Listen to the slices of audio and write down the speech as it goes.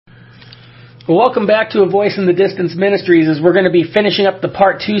Well, welcome back to A Voice in the Distance Ministries, as we're going to be finishing up the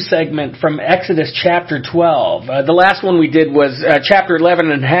Part 2 segment from Exodus chapter 12. The last one we did was chapter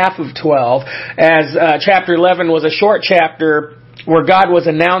 11 and half of 12, as chapter 11 was a short chapter where God was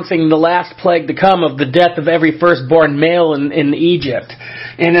announcing the last plague to come of the death of every firstborn male in Egypt.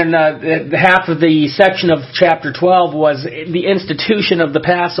 And then the half of the section of chapter 12 was the institution of the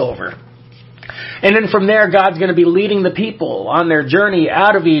Passover. And then from there, God's going to be leading the people on their journey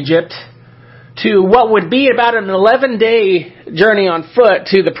out of Egypt to what would be about an 11-day journey on foot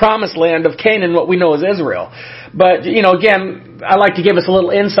to the promised land of Canaan, what we know as Israel. But, again, I like to give us a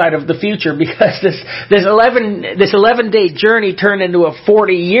little insight of the future, because this 11-day journey turned into a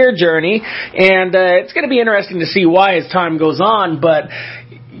 40-year journey, and it's going to be interesting to see why as time goes on. But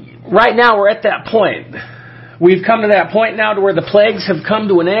right now we're at that point. We've come to that point now to where the plagues have come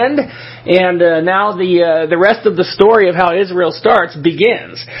to an end, and now the rest of the story of how Israel starts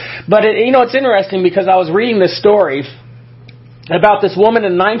begins. But it's interesting, because I was reading this story about this woman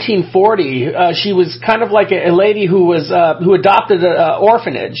in 1940. She was kind of like a lady who adopted an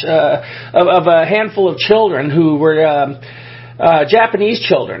orphanage of a handful of children who were Japanese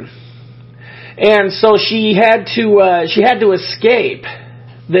children, and so she had to escape.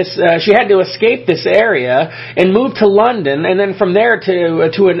 She had to escape this area and move to London, and then from there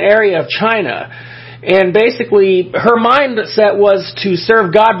to an area of China. And basically, her mindset was to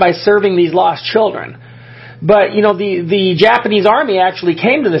serve God by serving these lost children. But, the Japanese army actually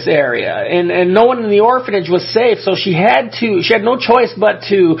came to this area, and no one in the orphanage was safe, so she had no choice but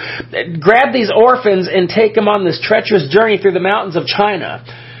to grab these orphans and take them on this treacherous journey through the mountains of China.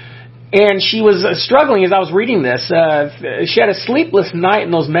 And she was struggling as I was reading this. She had a sleepless night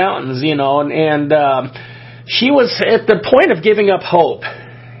in those mountains, and she was at the point of giving up hope.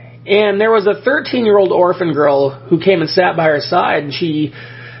 And there was a 13-year-old orphan girl who came and sat by her side, and she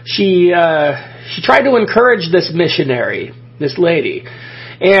tried to encourage this missionary, this lady.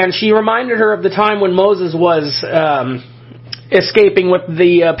 And she reminded her of the time when Moses was escaping with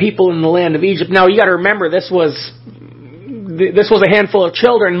the people in the land of Egypt. Now, you got to remember, this was a handful of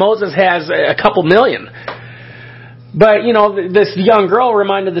children. Moses has a couple million. But, this young girl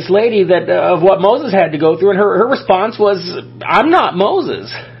reminded this lady of what Moses had to go through, and her response was, "I'm not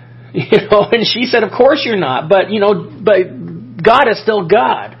Moses." And she said, "Of course you're not, but God is still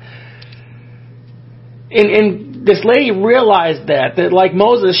God." And this lady realized that like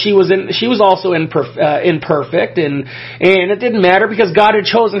Moses, she was also imperfect, and it didn't matter, because God had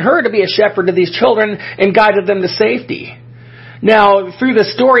chosen her to be a shepherd to these children and guided them to safety. Now, through the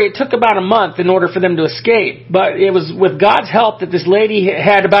story, it took about a month in order for them to escape, but it was with God's help that this lady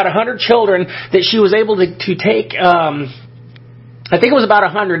had about 100 children that she was able to take, I think it was about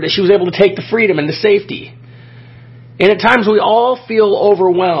 100 that she was able to take to freedom and to safety. And at times we all feel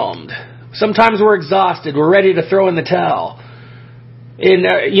overwhelmed. Sometimes we're exhausted, we're ready to throw in the towel. And,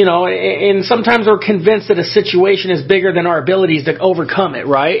 and sometimes we're convinced that a situation is bigger than our abilities to overcome it,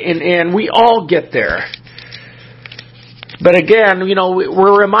 right? And we all get there. But again,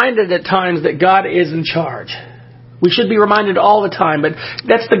 we're reminded at times that God is in charge. We should be reminded all the time, but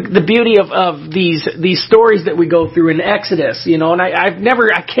that's the beauty of these stories that we go through in Exodus, and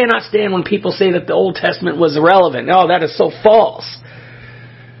I cannot stand when people say that the Old Testament was irrelevant. No, that is so false.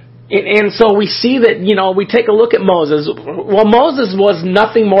 And so we see that, we take a look at Moses. Well, Moses was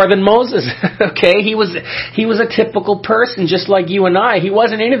nothing more than Moses, okay? He was a typical person just like you and I. He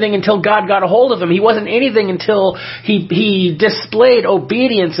wasn't anything until God got a hold of him. He wasn't anything until he displayed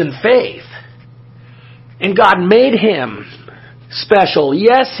obedience and faith. And God made him special.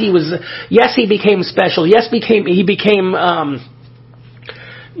 Yes, he became special. Yes, he became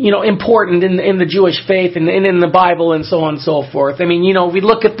important in the Jewish faith and in the Bible and so on and so forth. I mean, we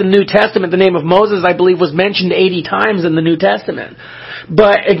look at the New Testament, the name of Moses, I believe, was mentioned 80 times in the New Testament.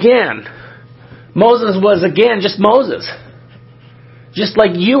 But again, Moses was, just Moses. Just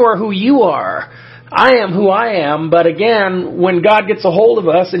like you are who you are. I am who I am, but again, when God gets a hold of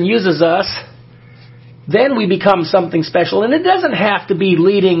us and uses us, then we become something special. And it doesn't have to be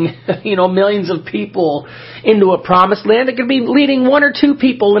leading, millions of people into a promised land. It could be leading one or two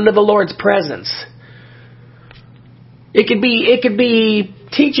people into the Lord's presence. It could be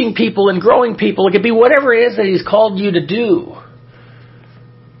teaching people and growing people. It could be whatever it is that He's called you to do.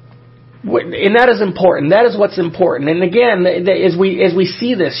 And that is important. That is what's important. And again, as we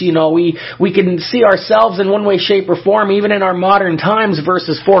see this, we can see ourselves in one way, shape, or form, even in our modern times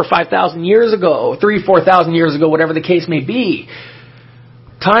versus 4,000 or 5,000 years ago, 3,000, 4,000 years ago, whatever the case may be.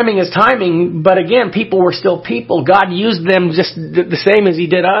 Timing is timing, but again, people were still people. God used them just the same as He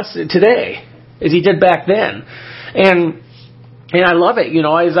did us today, as He did back then. And And I love it,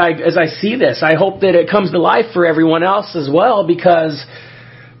 as I see this. I hope that it comes to life for everyone else as well, because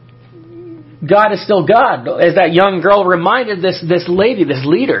God is still God. As that young girl reminded this lady, this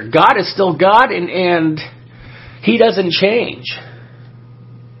leader, God is still God, and He doesn't change.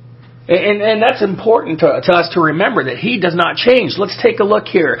 And that's important to us to remember, that He does not change. Let's take a look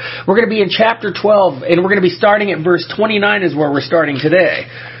here. We're going to be in chapter 12, and we're going to be starting at verse 29 is where we're starting today.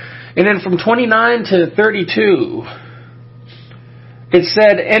 And then from 29 to 32... it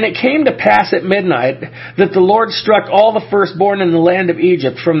said, "And it came to pass at midnight that the Lord struck all the firstborn in the land of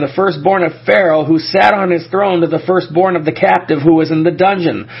Egypt, from the firstborn of Pharaoh who sat on his throne to the firstborn of the captive who was in the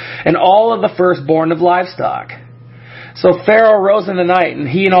dungeon, and all of the firstborn of livestock. So Pharaoh rose in the night, and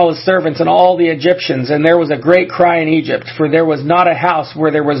he and all his servants and all the Egyptians, and there was a great cry in Egypt, for there was not a house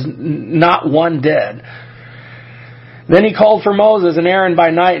where there was not one dead. Then he called for Moses and Aaron by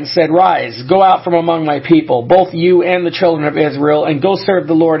night and said, 'Rise, go out from among my people, both you and the children of Israel, and go serve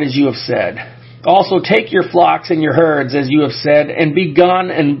the Lord as you have said. Also take your flocks and your herds as you have said, and be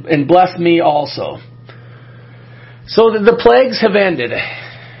gone and bless me also.' So the plagues have ended,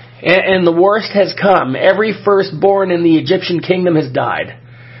 and the worst has come. Every firstborn in the Egyptian kingdom has died.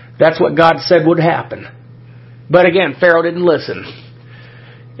 That's what God said would happen. But again, Pharaoh didn't listen.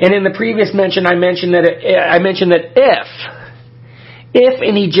 And in the previous mention, I mentioned that if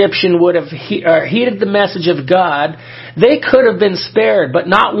an Egyptian would have heeded the message of God, they could have been spared, but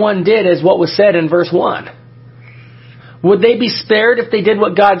not one did, as what was said in verse 1. Would they be spared if they did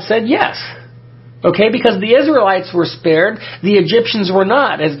what God said? Yes. Okay, because the Israelites were spared, the Egyptians were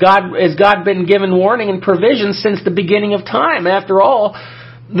not, as God been given warning and provision since the beginning of time. After all,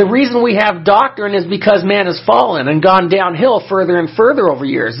 the reason we have doctrine is because man has fallen and gone downhill further and further over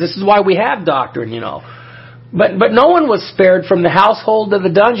years. This is why we have doctrine, But no one was spared from the household of the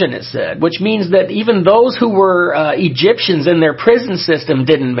dungeon, it said, which means that even those who were Egyptians in their prison system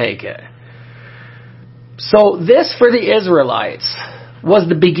didn't make it. So this, for the Israelites, was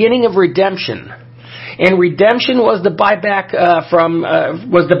the beginning of redemption. And redemption was the buyback from.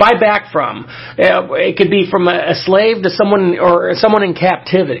 It could be from a slave to someone, or someone in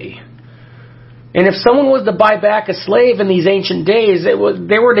captivity. And if someone was to buy back a slave in these ancient days, they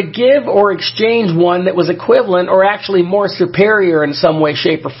were to give or exchange one that was equivalent or actually more superior in some way,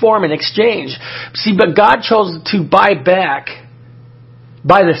 shape, or form in exchange. See, but God chose to buy back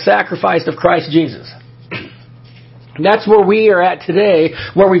by the sacrifice of Christ Jesus. That's where we are at today,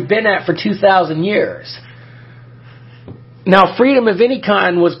 where we've been at for 2,000 years. Now, freedom of any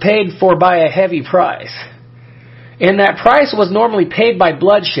kind was paid for by a heavy price. And that price was normally paid by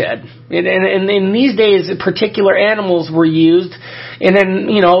bloodshed. And in these days, particular animals were used. And then,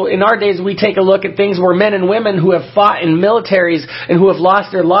 in our days, we take a look at things where men and women who have fought in militaries and who have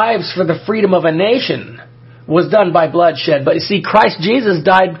lost their lives for the freedom of a nation was done by bloodshed. But you see, Christ Jesus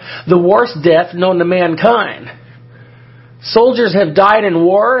died the worst death known to mankind. Soldiers have died in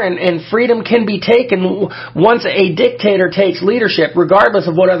war, and freedom can be taken once a dictator takes leadership, regardless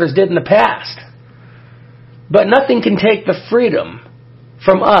of what others did in the past. But nothing can take the freedom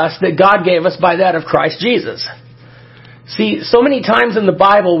from us that God gave us by that of Christ Jesus. See, so many times in the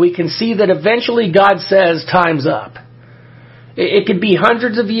Bible we can see that eventually God says, time's up. It could be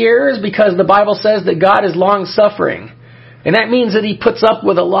hundreds of years, because the Bible says that God is long-suffering. And that means that He puts up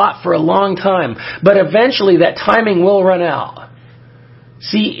with a lot for a long time. But eventually that timing will run out.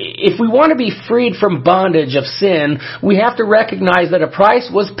 See, if we want to be freed from bondage of sin, we have to recognize that a price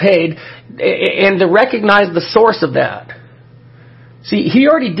was paid, and to recognize the source of that. See, He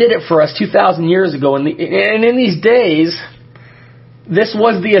already did it for us 2,000 years ago. And in these days, this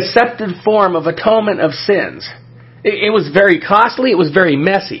was the accepted form of atonement of sins. It was very costly. It was very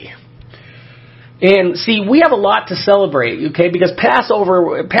messy. And see, we have a lot to celebrate, okay? Because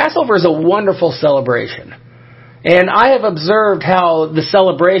Passover is a wonderful celebration. And I have observed how the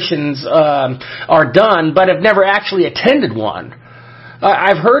celebrations are done, but have never actually attended one.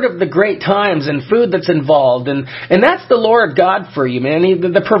 I've heard of the great times and food that's involved, and that's the Lord God for you, man.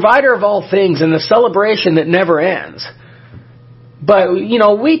 The provider of all things, and the celebration that never ends. But,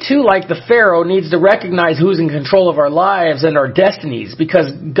 we too, like the Pharaoh, needs to recognize who's in control of our lives and our destinies,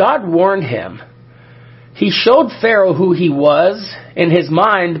 because God warned him. He showed Pharaoh who he was in his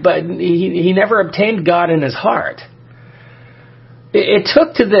mind, but he never obtained God in his heart. It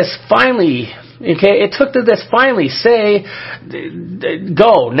took to this finally, say,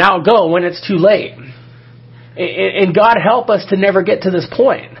 go, now go when it's too late. And God help us to never get to this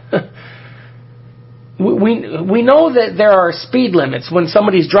point. We know that there are speed limits when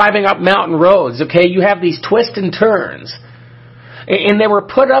somebody's driving up mountain roads, okay? You have these twists and turns. And they were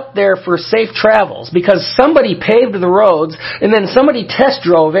put up there for safe travels because somebody paved the roads and then somebody test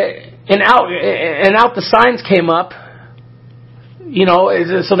drove it and out the signs came up,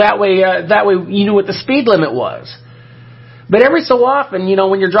 so that way you knew what the speed limit was. But every so often,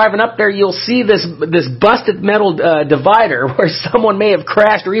 when you're driving up there, you'll see this busted metal divider where someone may have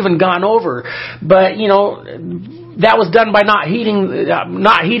crashed or even gone over. But, that was done by not heeding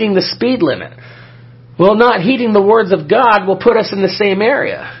the speed limit. Well, not heeding the words of God will put us in the same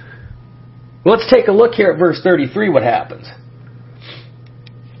area. Well, let's take a look here at verse 33, what happens.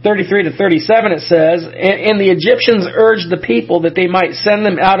 33 to 37 it says, And the Egyptians urged the people that they might send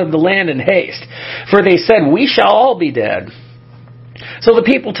them out of the land in haste. For they said, We shall all be dead. So the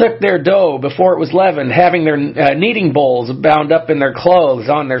people took their dough before it was leavened, having their kneading bowls bound up in their clothes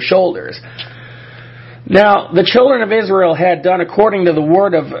on their shoulders. Now, the children of Israel had done according to the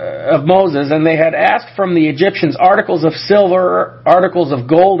word of Moses, and they had asked from the Egyptians articles of silver, articles of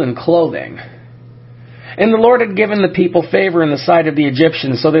gold, and clothing. And the Lord had given the people favor in the sight of the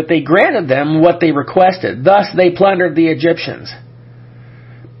Egyptians, so that they granted them what they requested. Thus they plundered the Egyptians.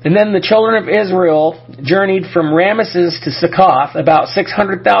 And then the children of Israel journeyed from Ramesses to Succoth, about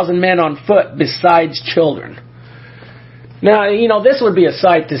 600,000 men on foot, besides children. Now, this would be a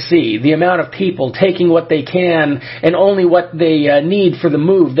sight to see, the amount of people taking what they can and only what they need for the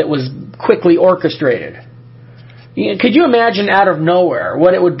move that was quickly orchestrated. Could you imagine out of nowhere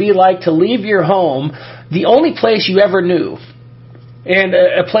what it would be like to leave your home, the only place you ever knew, and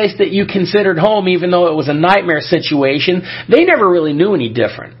a place that you considered home even though it was a nightmare situation? They never really knew any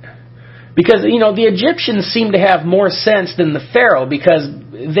different. Because, the Egyptians seemed to have more sense than the Pharaoh because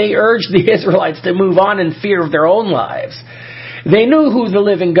they urged the Israelites to move on in fear of their own lives. They knew who the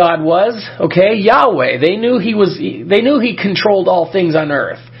living God was, Yahweh. They knew He controlled all things on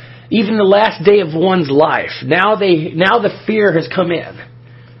earth, even the last day of one's life. Now the fear has come in.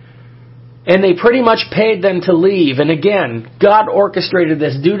 And they pretty much paid them to leave. And again, God orchestrated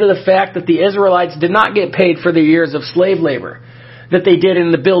this due to the fact that the Israelites did not get paid for their years of slave labor that they did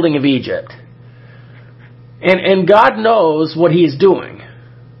in the building of Egypt. And God knows what He is doing.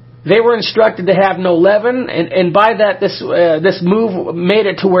 They were instructed to have no leaven, and by that this move made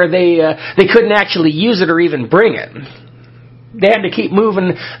it to where they couldn't actually use it or even bring it. They had to keep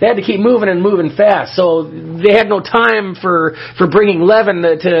moving. They had to keep moving and moving fast. So they had no time for bringing leaven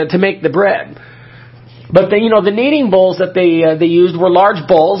to make the bread. But the kneading bowls that they used were large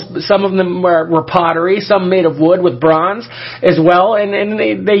bowls. Some of them were pottery, some made of wood with bronze as well. And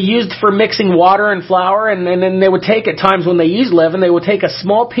they used for mixing water and flour. And then they would take, at times when they used leaven, they would take a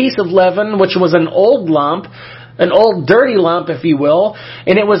small piece of leaven, which was an old lump, an old dirty lump, if you will,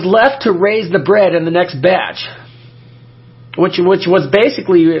 and it was left to raise the bread in the next batch, which was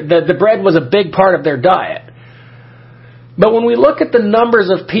basically, the bread was a big part of their diet. But when we look at the numbers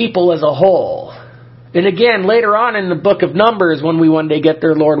of people as a whole, and again, later on in the book of Numbers, when we one day get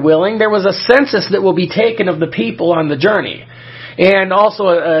there, Lord willing, there was a census that will be taken of the people on the journey. And also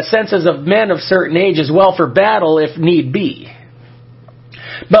a census of men of certain age as well for battle if need be.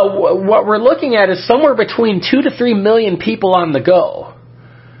 But what we're looking at is somewhere between 2 to 3 million people on the go.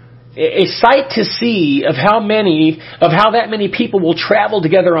 A sight to see of how that many people will travel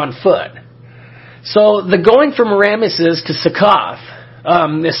together on foot. So the going from Ramesses to Succoth.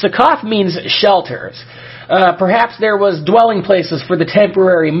 Succoth means shelters. Perhaps there was dwelling places for the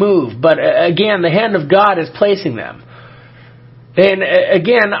temporary move, but again, the hand of God is placing them. And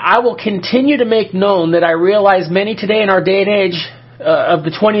again, I will continue to make known that I realize many today in our day and age of the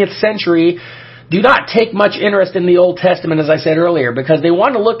 20th century do not take much interest in the Old Testament, as I said earlier, because they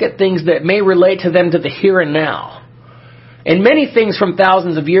want to look at things that may relate to them to the here and now. And many things from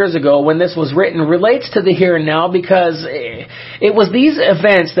thousands of years ago when this was written relates to the here and now because it was these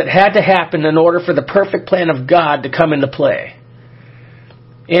events that had to happen in order for the perfect plan of God to come into play.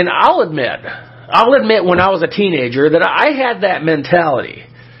 And I'll admit when I was a teenager that I had that mentality.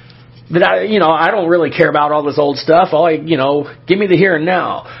 That I don't really care about all this old stuff. Give me the here and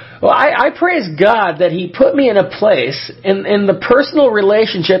now. Well, I praise God that He put me in a place in the personal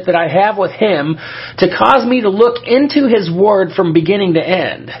relationship that I have with Him to cause me to look into His Word from beginning to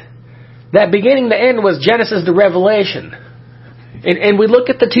end. That beginning to end was Genesis to Revelation. And we look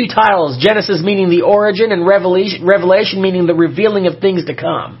at the two titles, Genesis meaning the origin and Revelation meaning the revealing of things to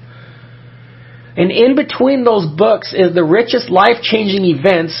come. And in between those books is the richest life-changing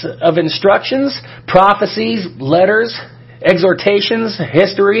events of instructions, prophecies, letters, exhortations,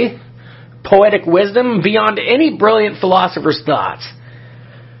 history, poetic wisdom, beyond any brilliant philosopher's thoughts.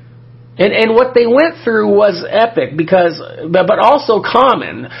 And what they went through was epic but also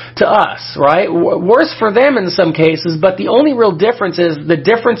common to us, right? Worse for them in some cases, but the only real difference is the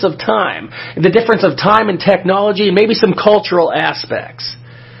difference of time. The difference of time and technology and maybe some cultural aspects.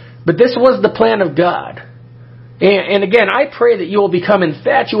 But this was the plan of God. And again, I pray that you will become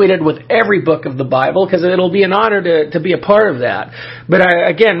infatuated with every book of the Bible, because it'll be an honor to be a part of that. But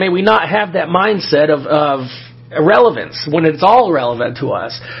again, may we not have that mindset of relevance when it's all relevant to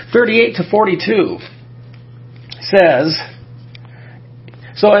us. 38 to 42 says,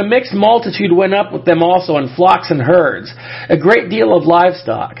 "So a mixed multitude went up with them also, and flocks and herds, a great deal of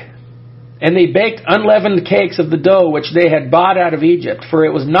livestock. And they baked unleavened cakes of the dough which they had bought out of Egypt, for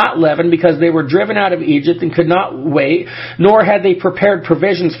it was not leavened, because they were driven out of Egypt and could not wait, nor had they prepared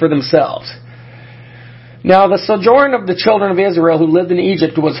provisions for themselves. Now the sojourn of the children of Israel who lived in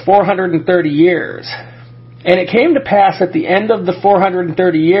Egypt was 430 years. And it came to pass at the end of the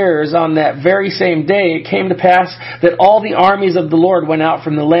 430 years, on that very same day, it came to pass that all the armies of the Lord went out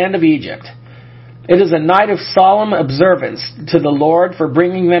from the land of Egypt. It is a night of solemn observance to the Lord for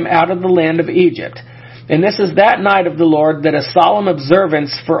bringing them out of the land of Egypt. And this is that night of the Lord, that a solemn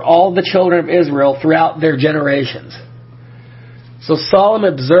observance for all the children of Israel throughout their generations." So solemn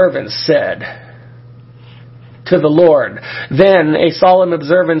observance said to the Lord, then a solemn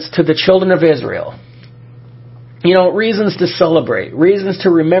observance to the children of Israel. Reasons to celebrate, reasons to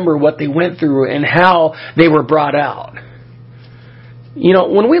remember what they went through and how they were brought out.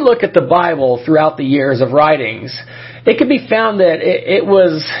 When we look at the Bible throughout the years of writings, it can be found that it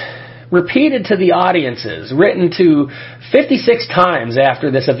was repeated to the audiences, written to 56 times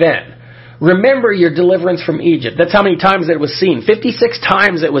after this event. Remember your deliverance from Egypt. That's how many times it was seen. 56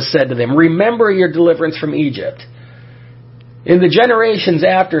 times it was said to them, remember your deliverance from Egypt. And the generations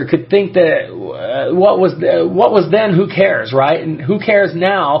after could think that what was then, who cares, right? And who cares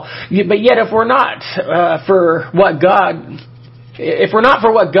now? But yet, if we're not for what God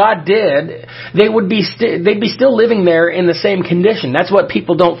did, they'd be still living there in the same condition. That's what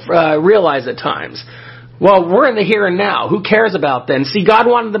people don't realize at times. Well, we're in the here and now. Who cares about then? See, God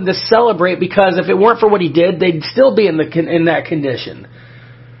wanted them to celebrate, because if it weren't for what He did, they'd still be in that condition.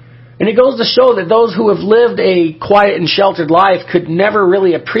 And it goes to show that those who have lived a quiet and sheltered life could never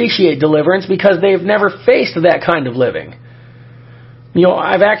really appreciate deliverance, because they've never faced that kind of living.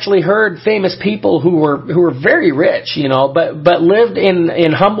 I've actually heard famous people who were very rich, but lived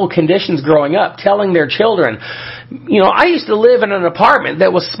in humble conditions growing up, telling their children, I used to live in an apartment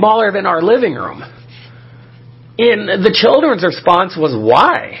that was smaller than our living room. And the children's response was,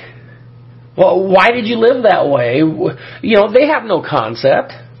 why? Well, why did you live that way? They have no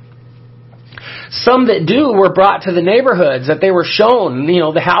concept. Some that do were brought to the neighborhoods, that they were shown,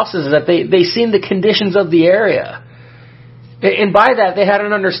 the houses, that they seen the conditions of the area. And by that, they had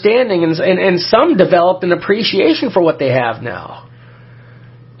an understanding, and some developed an appreciation for what they have now.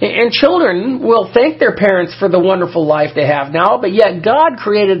 And children will thank their parents for the wonderful life they have now, but yet God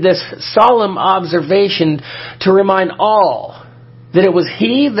created this solemn observation to remind all that it was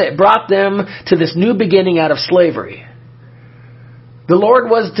He that brought them to this new beginning out of slavery. The Lord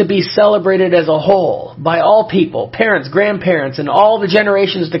was to be celebrated as a whole by all people, parents, grandparents, and all the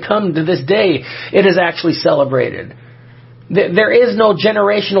generations to come. To this day, it is actually celebrated. There is no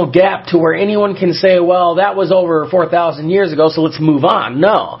generational gap to where anyone can say, well, that was over 4,000 years ago, so let's move on.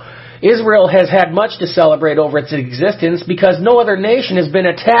 No. Israel has had much to celebrate over its existence, because no other nation has been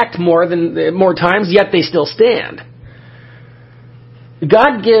attacked more times, yet they still stand.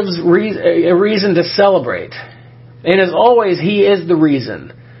 God gives a reason to celebrate. And as always, He is the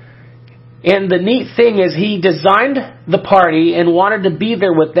reason. And the neat thing is, He designed the party and wanted to be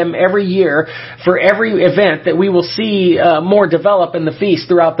there with them every year for every event that we will see more develop in the feast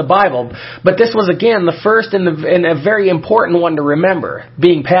throughout the Bible. But this was, again, the first and a very important one to remember,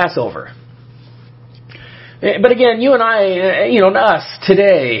 being Passover. But again, you and I, us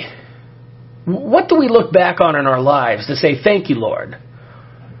today, what do we look back on in our lives to say, thank you, Lord?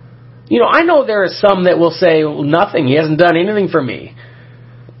 I know there are some that will say, well, nothing, He hasn't done anything for me.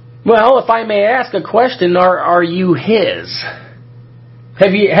 Well, if I may ask a question, are you His?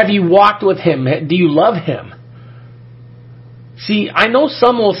 Have you walked with Him? Do you love Him? See, I know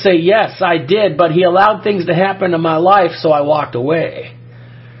some will say, yes, I did, but He allowed things to happen in my life, so I walked away.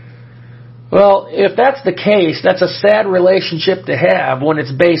 Well, if that's the case, that's a sad relationship to have when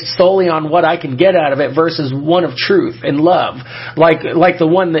it's based solely on what I can get out of it versus one of truth and love, like the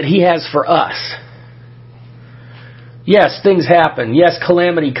one that He has for us. Yes, things happen. Yes,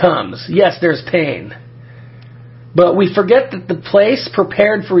 calamity comes. Yes, there's pain. But we forget that the place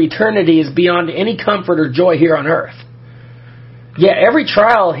prepared for eternity is beyond any comfort or joy here on earth. Yeah, every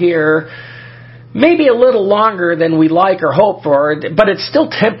trial here may be a little longer than we like or hope for, but it's still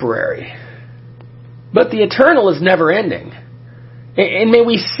temporary. But the eternal is never ending. And may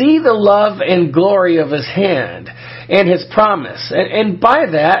we see the love and glory of His hand and His promise. And by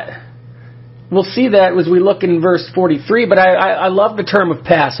that, we'll see that as we look in verse 43, but I love the term of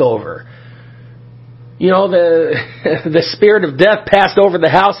Passover. You know, the spirit of death passed over the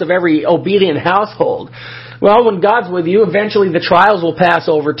house of every obedient household. Well, when God's with you, eventually the trials will pass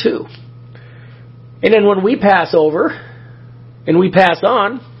over too. And then when we pass over and we pass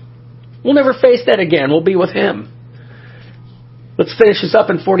on, we'll never face that again. We'll be with Him. Let's finish this up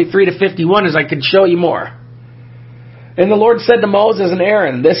in 43 to 51 as I can show you more. And the Lord said to Moses and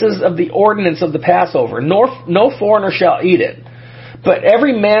Aaron, this is of the ordinance of the Passover. No foreigner shall eat it. But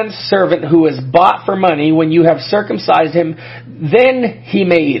every man's servant who is bought for money, when you have circumcised him, then he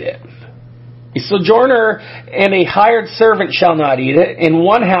may eat it. A sojourner and a hired servant shall not eat it. In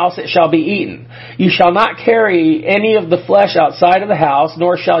one house it shall be eaten. You shall not carry any of the flesh outside of the house,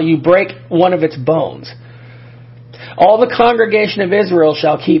 nor shall you break one of its bones. All the congregation of Israel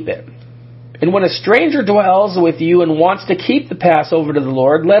shall keep it. And when a stranger dwells with you and wants to keep the Passover to the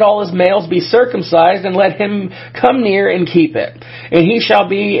Lord, let all his males be circumcised, and let him come near and keep it. And he shall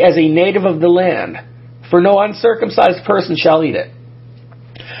be as a native of the land, for no uncircumcised person shall eat it.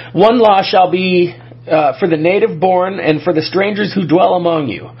 One law shall be for the native born and for the strangers who dwell among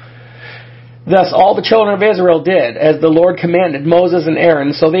you. Thus all the children of Israel did, as the Lord commanded Moses and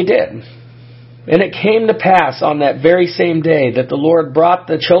Aaron, so they did. And it came to pass on that very same day that the Lord brought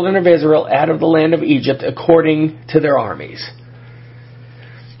the children of Israel out of the land of Egypt according to their armies.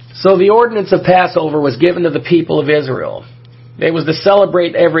 So the ordinance of Passover was given to the people of Israel. It was to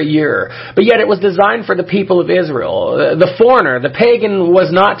celebrate every year. But yet it was designed for the people of Israel. The foreigner, the pagan,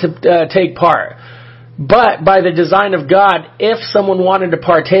 was not to take part. But by the design of God, if someone wanted to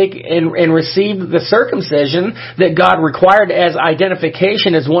partake and receive the circumcision that God required as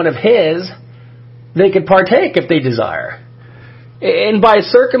identification as one of His, they could partake if they desire. And by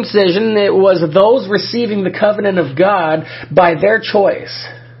circumcision, it was those receiving the covenant of God by their choice.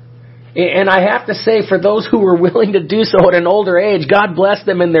 And I have to say, for those who were willing to do so at an older age, God bless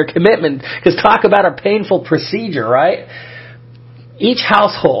them in their commitment. Because talk about a painful procedure, right? Each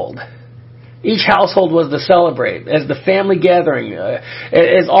household was to celebrate as the family gathering,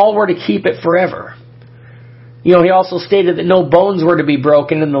 as all were to keep it forever. You know, He also stated that no bones were to be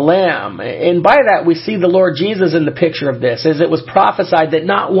broken in the lamb. And by that we see the Lord Jesus in the picture of this, as it was prophesied that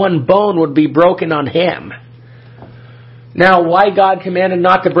not one bone would be broken on Him. Now, why God commanded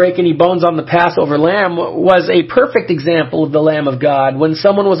not to break any bones on the Passover lamb was a perfect example of the Lamb of God. When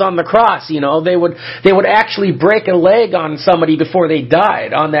someone was on the cross, you know, they would actually break a leg on somebody before they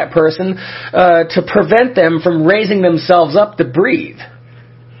died on that person to prevent them from raising themselves up to breathe,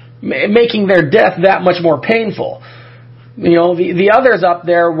 making their death that much more painful. You know, the others up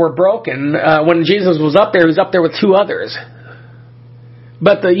there were broken. When Jesus was up there, He was up there with two others.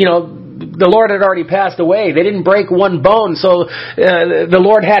 But the Lord had already passed away. They didn't break one bone, so the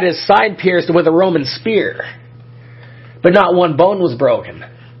Lord had His side pierced with a Roman spear. But not one bone was broken.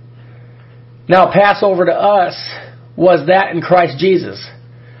 Now, Passover to us was that in Christ Jesus.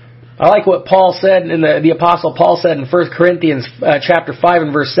 I like what Paul said, the Apostle Paul said in 1 Corinthians chapter 5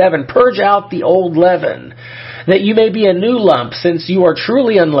 and verse 7, "Purge out the old leaven, that you may be a new lump, since you are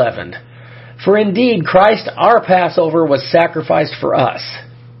truly unleavened. For indeed, Christ our Passover was sacrificed for us."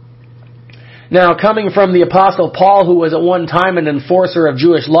 Now, coming from the Apostle Paul, who was at one time an enforcer of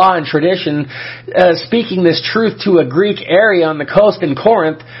Jewish law and tradition, speaking this truth to a Greek area on the coast in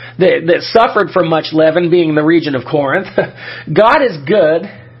Corinth that suffered from much leaven, being the region of Corinth, God is good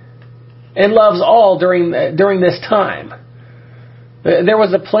and loves all during this time. There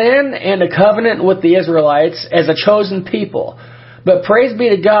was a plan and a covenant with the Israelites as a chosen people. But praise be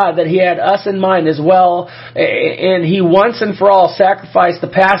to God that He had us in mind as well, and He once and for all sacrificed the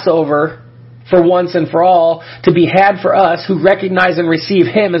Passover for once and for all to be had for us who recognize and receive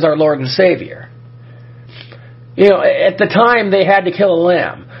Him as our Lord and Savior. You know, at the time they had to kill a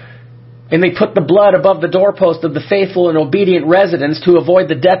lamb, and they put the blood above the doorpost of the faithful and obedient residents to avoid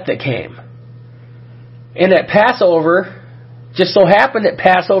the death that came. And at Passover, just so happened at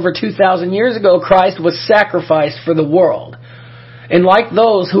Passover 2,000 years ago, Christ was sacrificed for the world. And like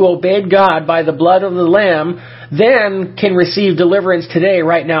those who obeyed God by the blood of the Lamb, then can receive deliverance today,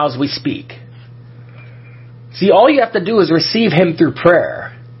 right now as we speak. See, all you have to do is receive Him through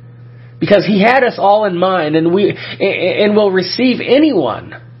prayer. Because He had us all in mind, and will receive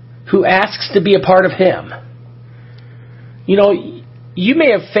anyone who asks to be a part of Him. You know, you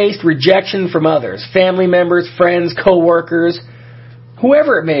may have faced rejection from others, family members, friends, co-workers.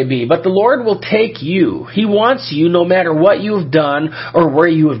 whoever it may be, but the Lord will take you. He wants you no matter what you have done or where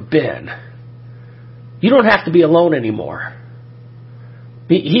you have been. You don't have to be alone anymore.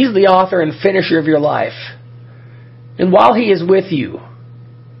 He's the author and finisher of your life. And while He is with you,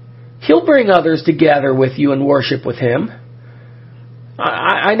 He'll bring others to gather with you and worship with Him.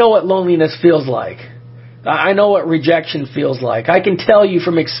 I know what loneliness feels like. I know what rejection feels like. I can tell you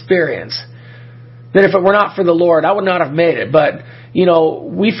from experience that if it were not for the Lord, I would not have made it. But,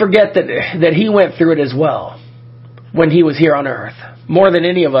 we forget that He went through it as well when He was here on earth. More than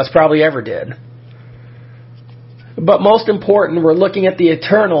any of us probably ever did. But most important, we're looking at the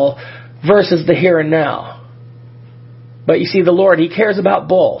eternal versus the here and now. But you see, the Lord, He cares about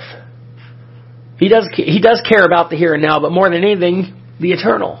both. He does care about the here and now, but more than anything, the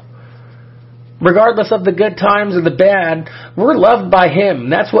eternal. Regardless of the good times or the bad, we're loved by Him.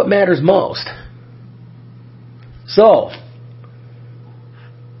 That's what matters most. So,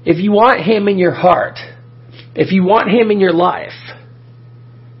 if you want Him in your heart, if you want Him in your life,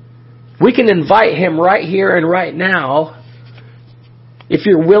 we can invite Him right here and right now if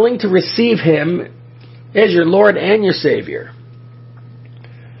you're willing to receive Him as your Lord and your Savior.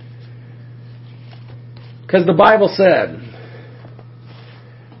 Because the Bible said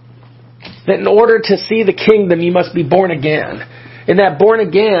that in order to see the kingdom, you must be born again. And that born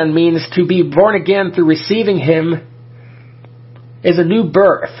again means to be born again through receiving Him as a new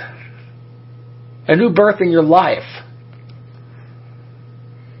birth. A new birth in your life.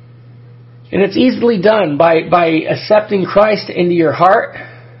 And it's easily done by accepting Christ into your heart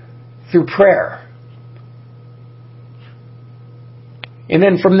through prayer. And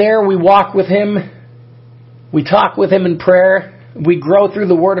then from there we walk with Him. We talk with Him in prayer. We grow through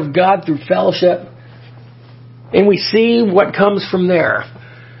the Word of God through fellowship. And we see what comes from there.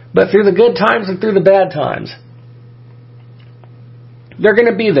 But through the good times and through the bad times, they're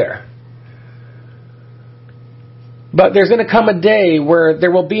going to be there. But there's going to come a day where there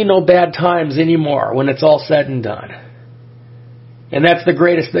will be no bad times anymore when it's all said and done. And that's the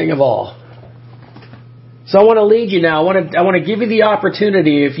greatest thing of all. So I want to lead you now. I want to give you the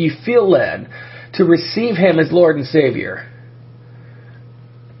opportunity, if you feel led, to receive Him as Lord and Savior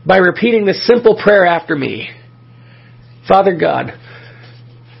by repeating this simple prayer after me. Father God,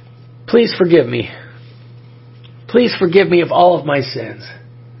 please forgive me. Please forgive me of all of my sins.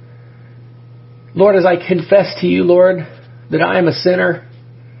 Lord, as I confess to you, Lord, that I am a sinner,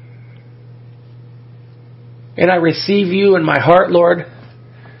 and I receive you in my heart, Lord,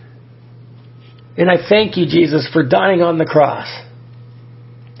 and I thank you, Jesus, for dying on the cross.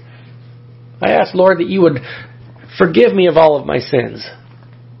 I ask, Lord, that you would forgive me of all of my sins.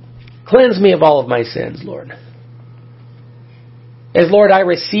 Cleanse me of all of my sins, Lord. As, Lord, I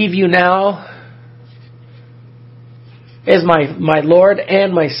receive you now as my Lord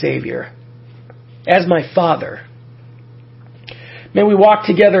and my Savior, as my Father. May we walk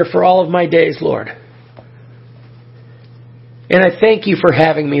together for all of my days, Lord. And I thank you for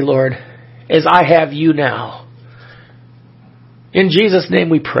having me, Lord, as I have you now. In Jesus' name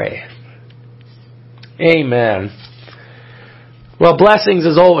we pray. Amen. Well, blessings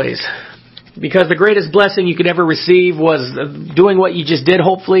as always. Because the greatest blessing you could ever receive was doing what you just did,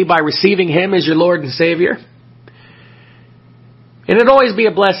 hopefully, by receiving Him as your Lord and Savior. And it'd always be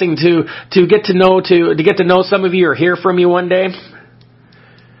a blessing to get to know some of you or hear from you one day.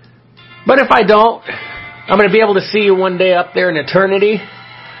 But if I don't, I'm going to be able to see you one day up there in eternity.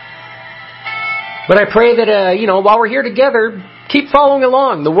 But I pray that while we're here together, keep following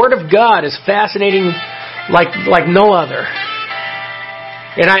along. The Word of God is fascinating like no other.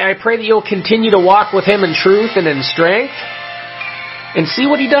 And I pray that you'll continue to walk with Him in truth and in strength and see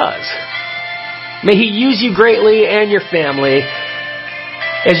what He does. May He use you greatly and your family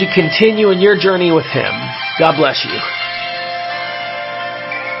as you continue in your journey with Him. God bless you.